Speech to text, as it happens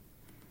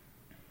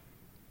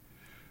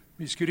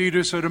Mis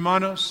queridos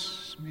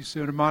hermanos, mis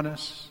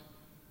hermanas,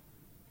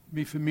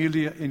 mi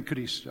familia en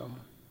Cristo.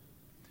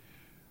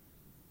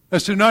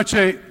 Esta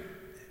noche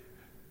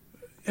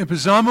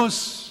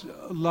empezamos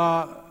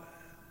la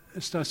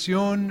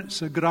estación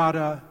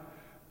sagrada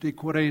de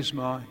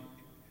Cuaresma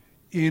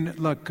en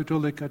la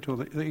católica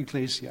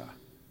iglesia.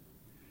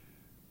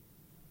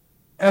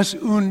 Es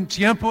un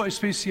tiempo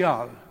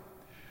especial,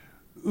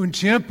 un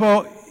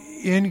tiempo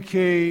en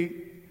que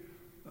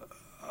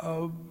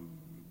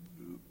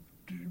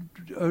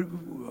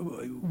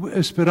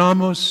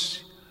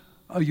esperamos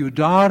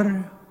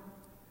ayudar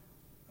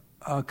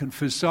a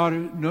confesar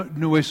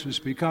nuestros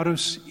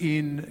pecados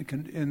en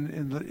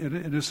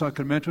el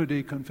sacramento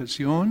de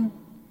confesión.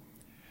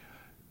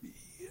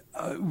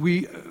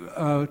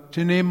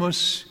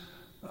 Tenemos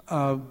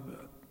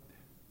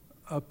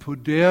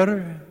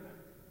poder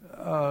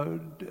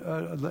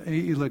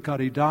y la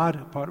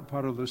caridad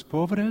para los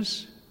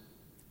pobres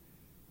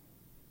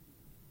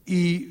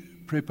y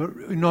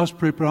nos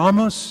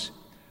preparamos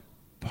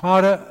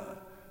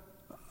para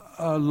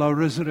la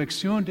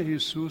resurrección de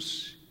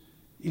Jesús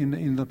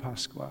en la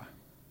Pascua.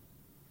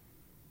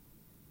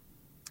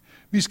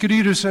 Mis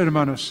queridos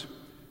hermanos,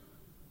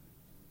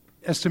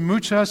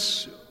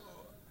 muchas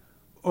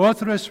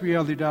otras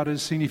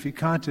realidades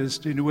significantes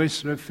de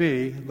nuestra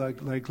fe,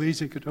 la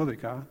Iglesia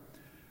Católica,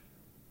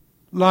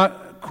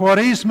 la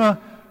Cuaresma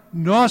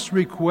nos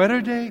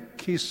recuerda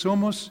que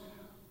somos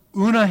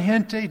una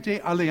gente de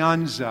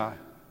alianza.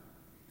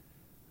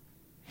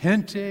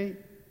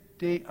 Gente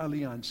de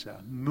alianza,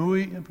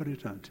 muy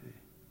importante.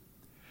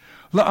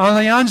 La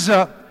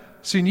alianza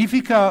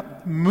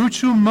significa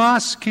mucho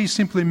más que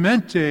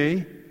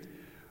simplemente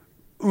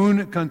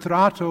un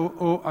contrato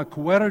o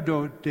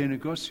acuerdo de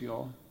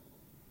negocio.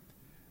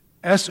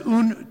 Es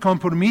un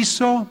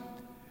compromiso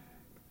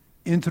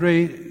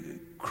entre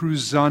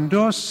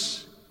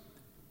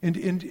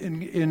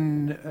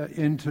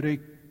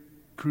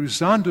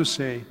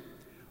cruzándose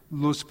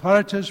las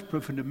partes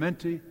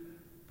profundamente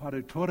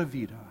para toda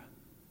vida.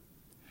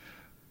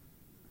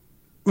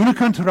 Un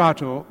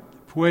contrato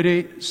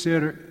puede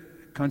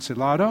ser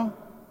cancelado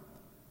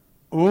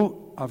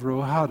o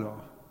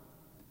abrogado,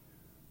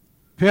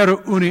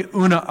 pero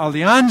una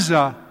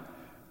alianza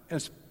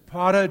es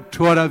para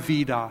toda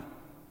vida,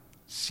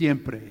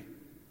 siempre,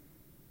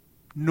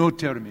 no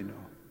termino.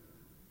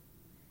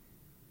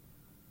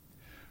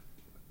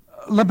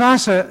 La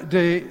base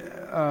de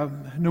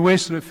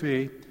nuestra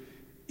fe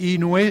y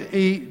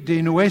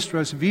de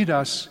nuestras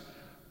vidas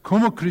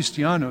como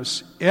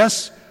cristianos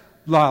es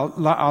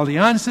la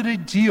alianza de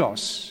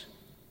Dios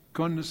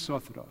con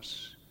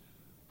nosotros,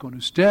 con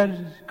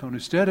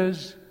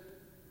ustedes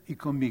y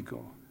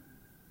conmigo.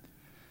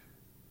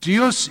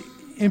 Dios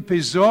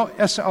empezó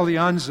esa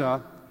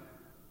alianza,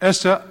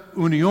 esa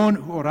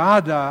unión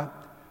orada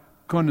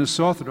con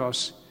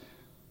nosotros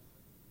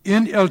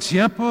en el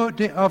tiempo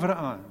de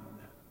Abraham.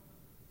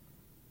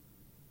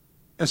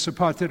 Ese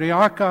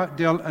patriarca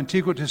del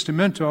Antiguo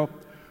Testamento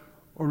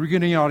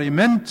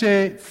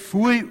originariamente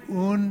fue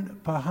un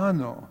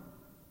pagano.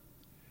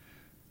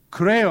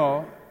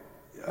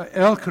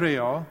 Él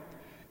creó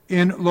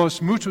en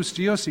los muchos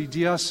dioses y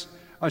días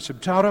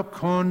aceptados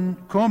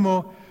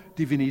como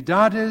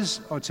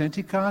divinidades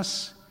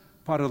auténticas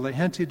para la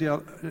gente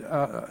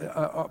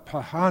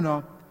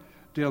pagana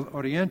del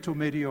Oriente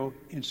Medio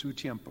en su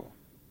tiempo.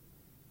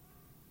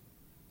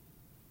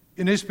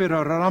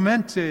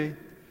 Inesperadamente,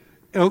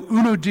 el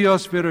uno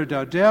Dios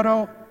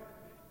verdadero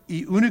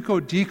y único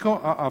dijo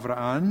a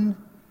Abraham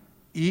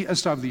y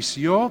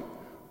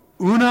estableció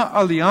una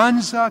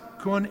alianza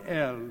con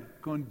él,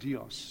 con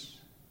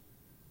Dios.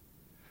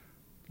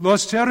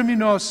 Los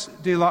términos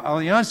de la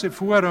alianza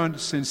fueron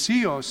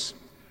sencillos,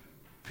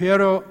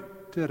 pero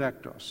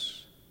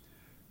directos.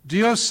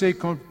 Dios se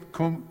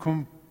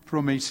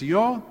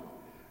comprometió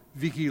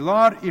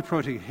vigilar y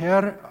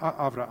proteger a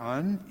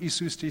Abraham y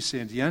sus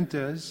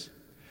descendientes,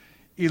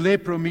 y le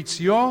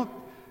prometió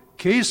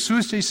que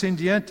sus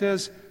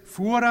descendientes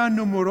fueran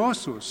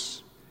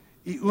numerosos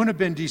y una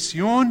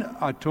bendición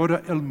a todo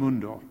el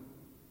mundo.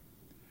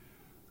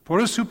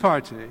 Por su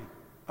parte,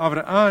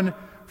 Abraham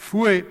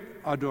fue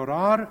a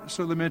adorar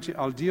solamente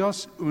al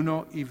Dios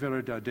uno y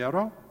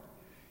verdadero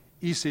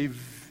y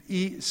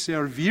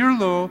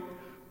servirlo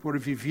por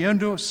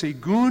viviendo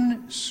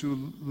según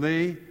su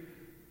ley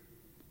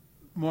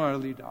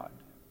moralidad.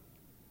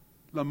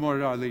 La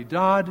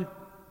moralidad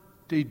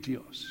de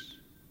Dios,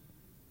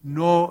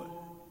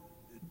 no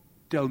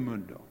del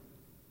mundo.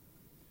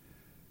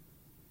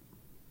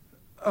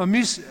 A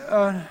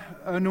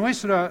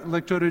nuestra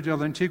lectura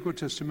del Antiguo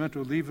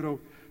Testamento,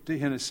 libro de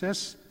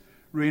Génesis,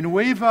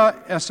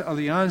 renueva esa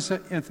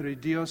alianza entre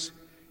Dios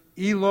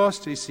y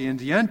los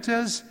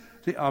descendientes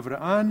de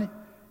Abraham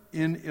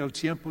en el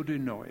tiempo de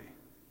Noé.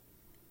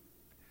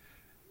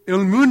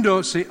 El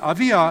mundo se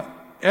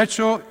había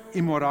hecho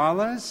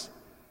inmorales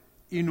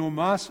y no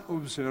más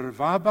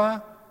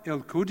observaba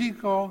el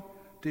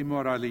código de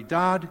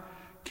moralidad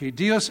que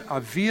Dios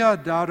había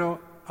dado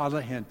a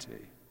la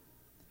gente.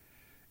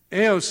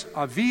 Ellos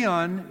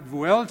habían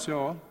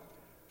vuelto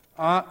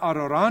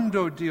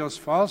adorando dios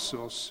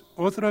falsos,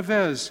 otra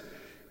vez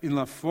en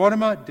la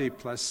forma de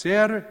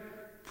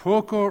placer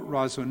poco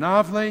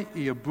razonable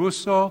y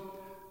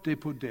abuso de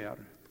poder.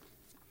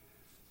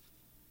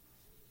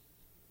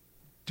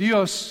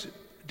 Dios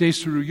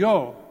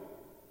destruyó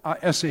a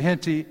esa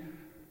gente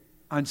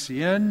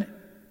anciana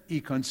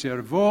y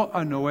conservó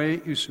a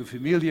Noé y su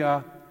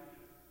familia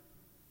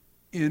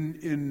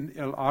en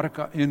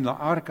la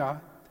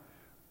arca,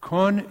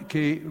 con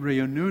que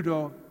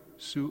reanudó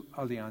su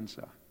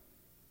alianza.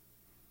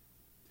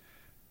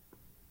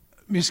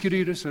 Mis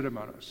queridos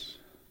hermanos,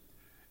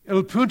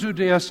 el punto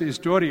de esta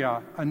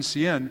historia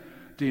anciana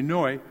de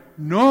Noé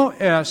no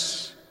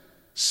es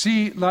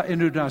si la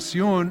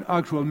inundación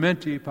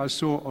actualmente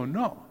pasó o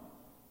no.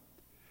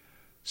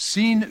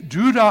 Sin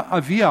duda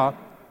había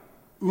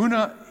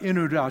una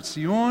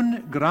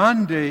inundación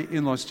grande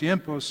en los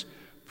tiempos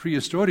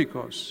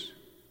prehistóricos.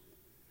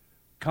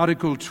 Cada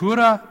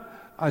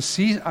cultura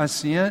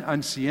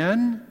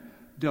anciana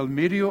del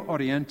Medio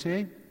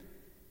Oriente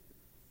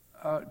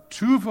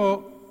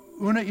tuvo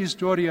una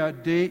historia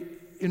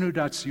de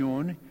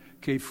inundación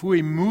que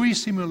fue muy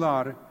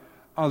similar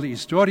a la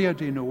historia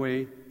de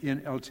Noé en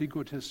el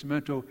Antiguo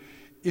Testamento,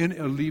 en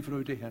el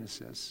libro de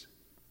Génesis.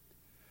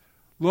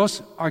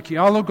 Los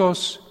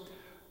arqueólogos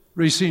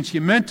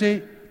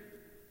recientemente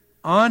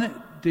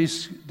han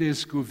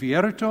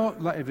descubierto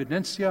la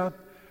evidencia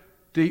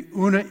de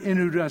una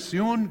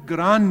inundación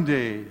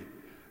grande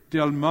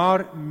del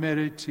mar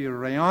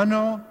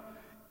Mediterráneo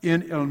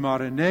en el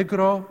Mar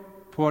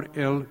Negro por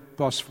el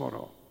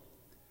Bósforo.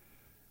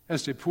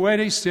 Este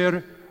puede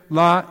ser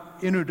la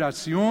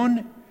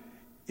inundación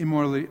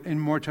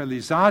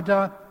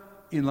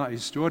inmortalizada en la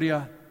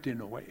historia de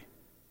Noé.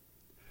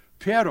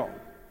 Pero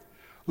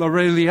la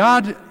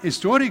realidad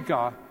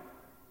histórica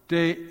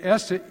de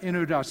esta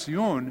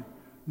inundación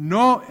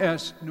no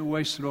es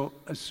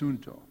nuestro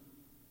asunto.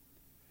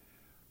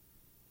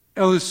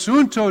 El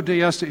asunto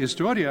de esta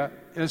historia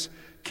es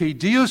que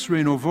Dios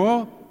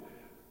renovó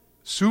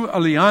su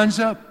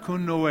alianza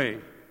con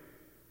Noé.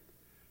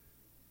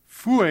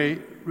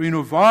 Fue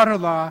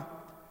renovarla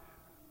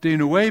de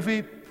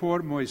nuevo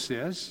por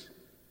Moisés,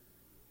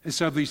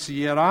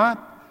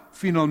 establecerá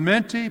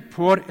finalmente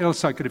por el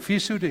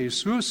sacrificio de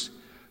Jesús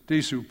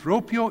de su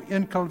propio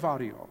en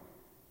Calvario.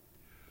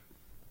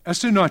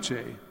 Esta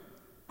noche,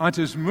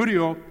 antes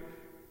murió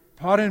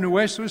para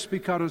nuestros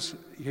pecados,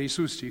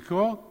 Jesús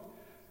dijo: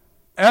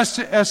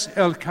 este es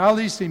el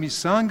cáliz de mi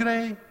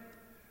sangre,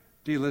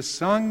 de la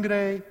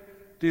sangre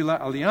de la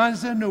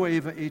alianza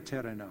nueva y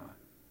eterna.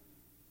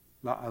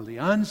 La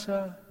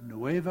alianza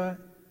nueva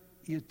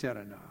y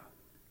eterna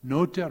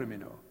no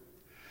terminó,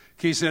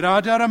 que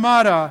será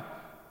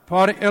derramada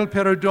para el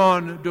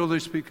perdón de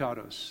los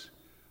pecados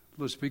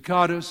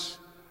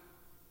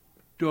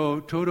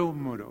de todo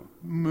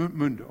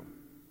mundo.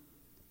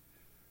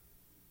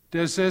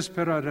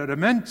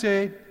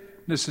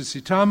 Desesperadamente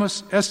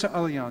necesitamos esta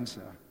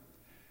alianza.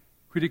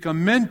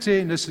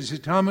 Críticamente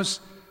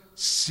necesitamos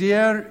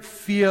ser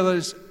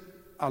fieles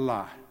a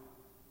Allah.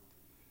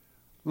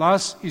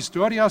 Las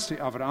historias de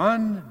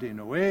Abraham, de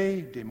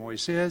Noé, de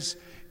Moisés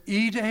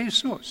y de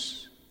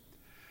Jesús.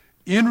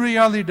 En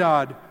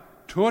realidad,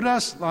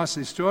 todas las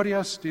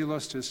historias de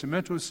los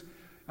testamentos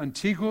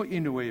Antiguo y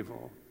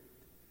Nuevo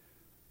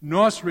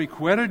nos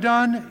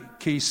recuerdan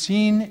que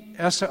sin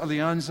esa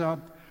alianza,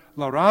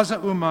 la raza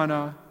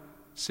humana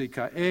se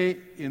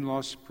cae en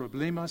los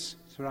problemas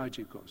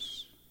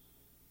trágicos.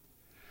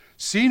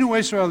 Sin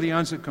nuestra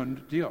alianza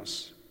con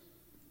Dios,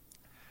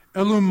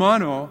 el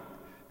humano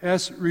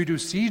es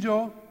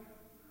reducido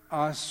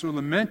a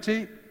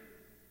solamente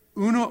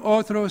uno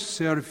otro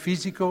ser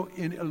físico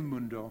en el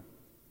mundo.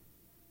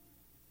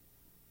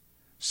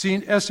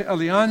 Sin esa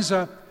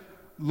alianza,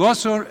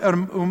 los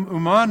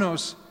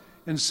humanos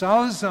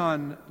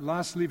ensalzan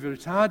las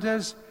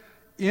libertades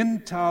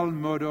en tal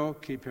modo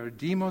que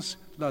perdimos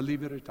la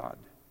libertad.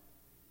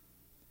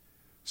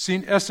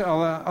 Sin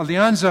esa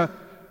alianza,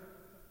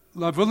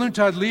 la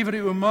voluntad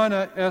libre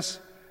humana es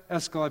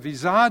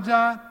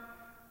esclavizada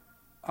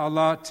a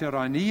la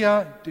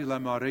tiranía de la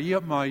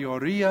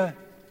mayoría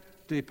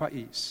del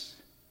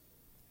país.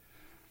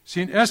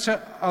 Sin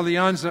esta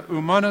alianza,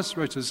 humanos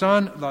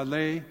rechazan la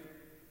ley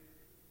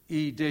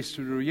y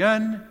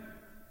destruyen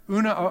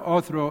uno a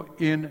otro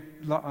en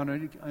la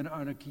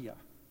anarquía.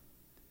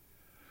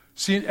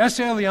 Sin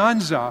esa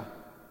alianza,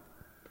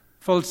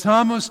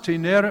 faltamos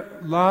tener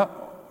la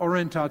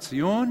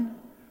orientación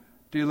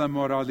de la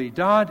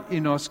moralidad y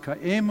nos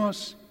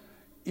caemos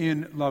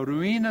en la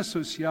ruina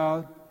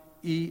social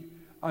y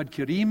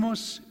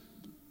adquirimos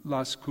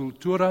las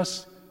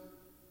culturas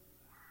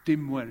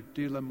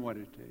de la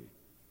muerte.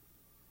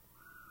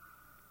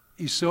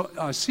 Y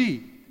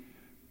así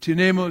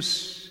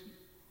tenemos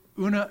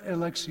una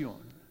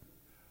elección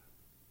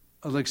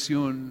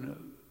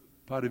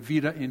para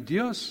vida en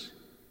Dios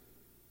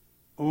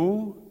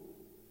o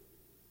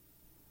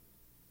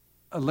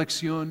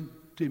elección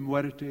de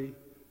muerte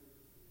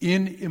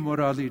en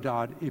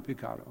inmoralidad y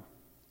pecado.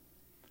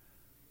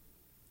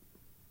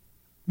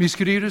 Mis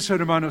queridos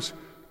hermanos,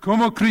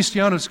 como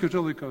cristianos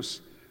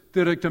católicos,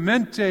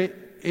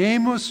 directamente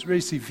hemos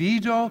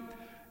recibido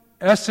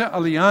esta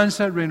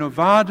alianza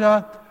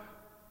renovada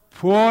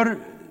por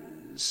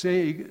su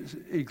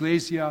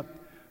iglesia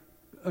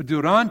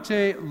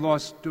durante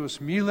los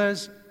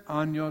 2000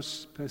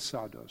 años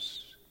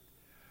pasados.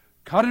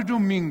 Cada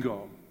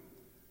domingo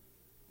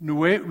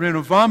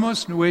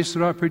renovamos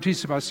nuestra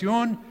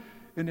participación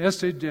en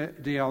esta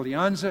de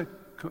alianza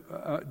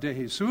de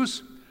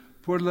Jesús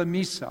por la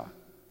misa,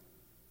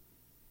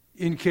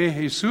 en que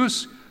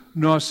Jesús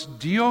nos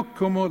dio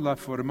como la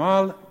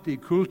forma de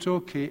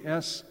culto que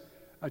es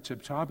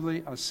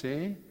aceptable a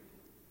sí.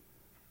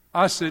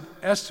 Haced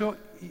esto,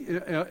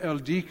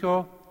 él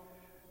dijo,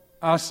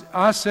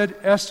 haced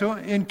esto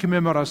en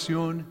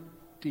conmemoración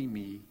de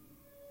mí.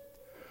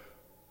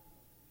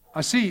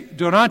 Así,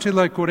 durante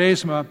la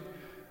Cuaresma,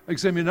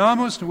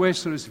 examinamos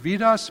nuestras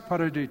vidas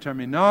para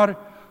determinar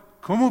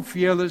cómo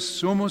fieles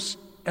somos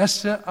a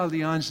esta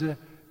alianza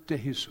de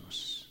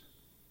Jesús.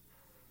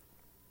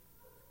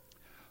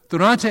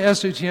 Durante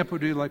este tiempo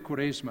de la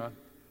Cuaresma,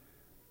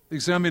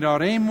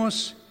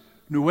 examinaremos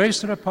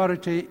nuestra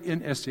parte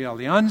en esta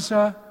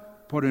alianza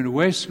por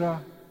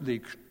nuestra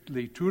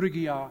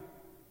liturgia,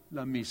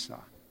 la misa.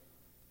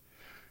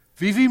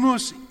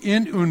 Vivimos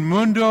en un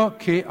mundo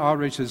que ha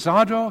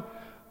rechazado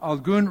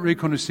algún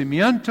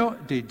reconocimiento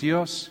de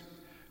Dios,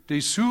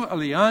 de su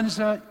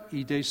alianza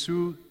y de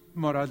su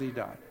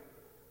moralidad.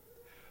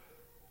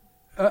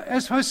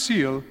 Es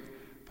fácil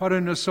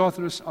para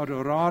nosotros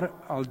adorar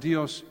al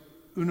Dios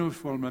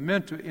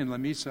uniformemente en la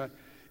misa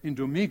en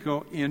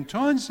domingo y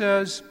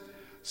entonces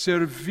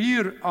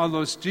servir a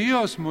los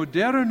dioses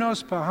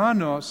modernos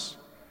paganos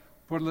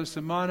por la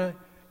semana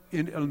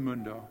en el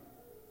mundo.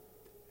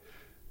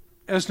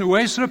 Es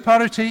nuestra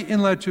parte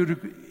en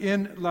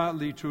la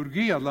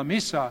liturgia, la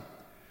misa,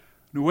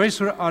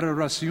 nuestra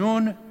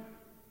adoración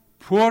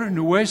por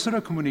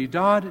nuestra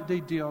comunidad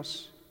de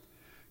Dios,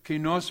 que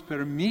nos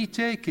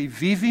permite que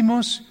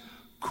vivimos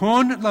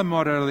con la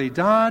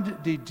moralidad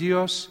de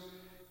Dios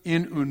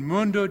en un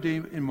mundo de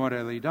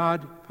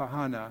inmoralidad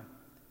pagana.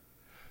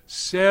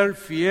 Ser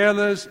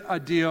fieles a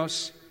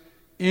Dios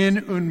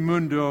en un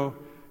mundo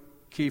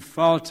que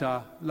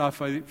falta la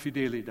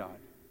fidelidad.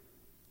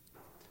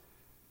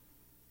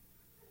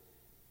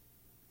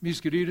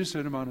 Mis queridos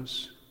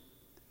hermanos,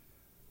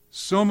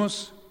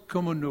 somos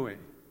como Noé.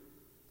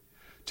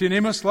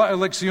 Tenemos la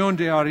elección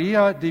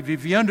diaria de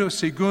viviendo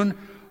según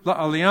la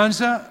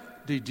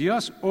alianza de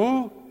Dios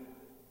o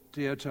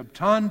de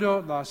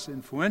adoptando las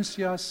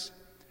influencias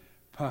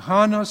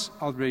paganas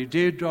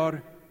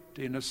alrededor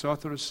de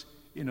nosotros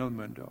en el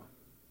mundo.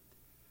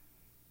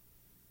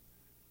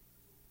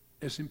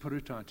 Es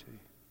importante.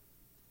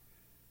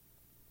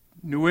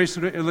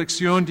 Nuestra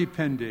elección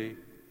depende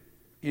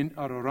en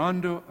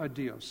adorando a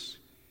Dios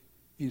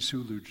en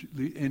su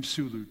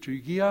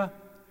liturgia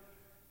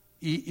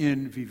y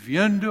en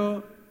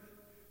viviendo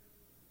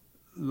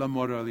la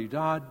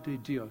moralidad de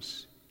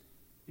Dios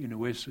en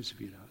nuestras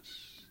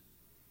vidas.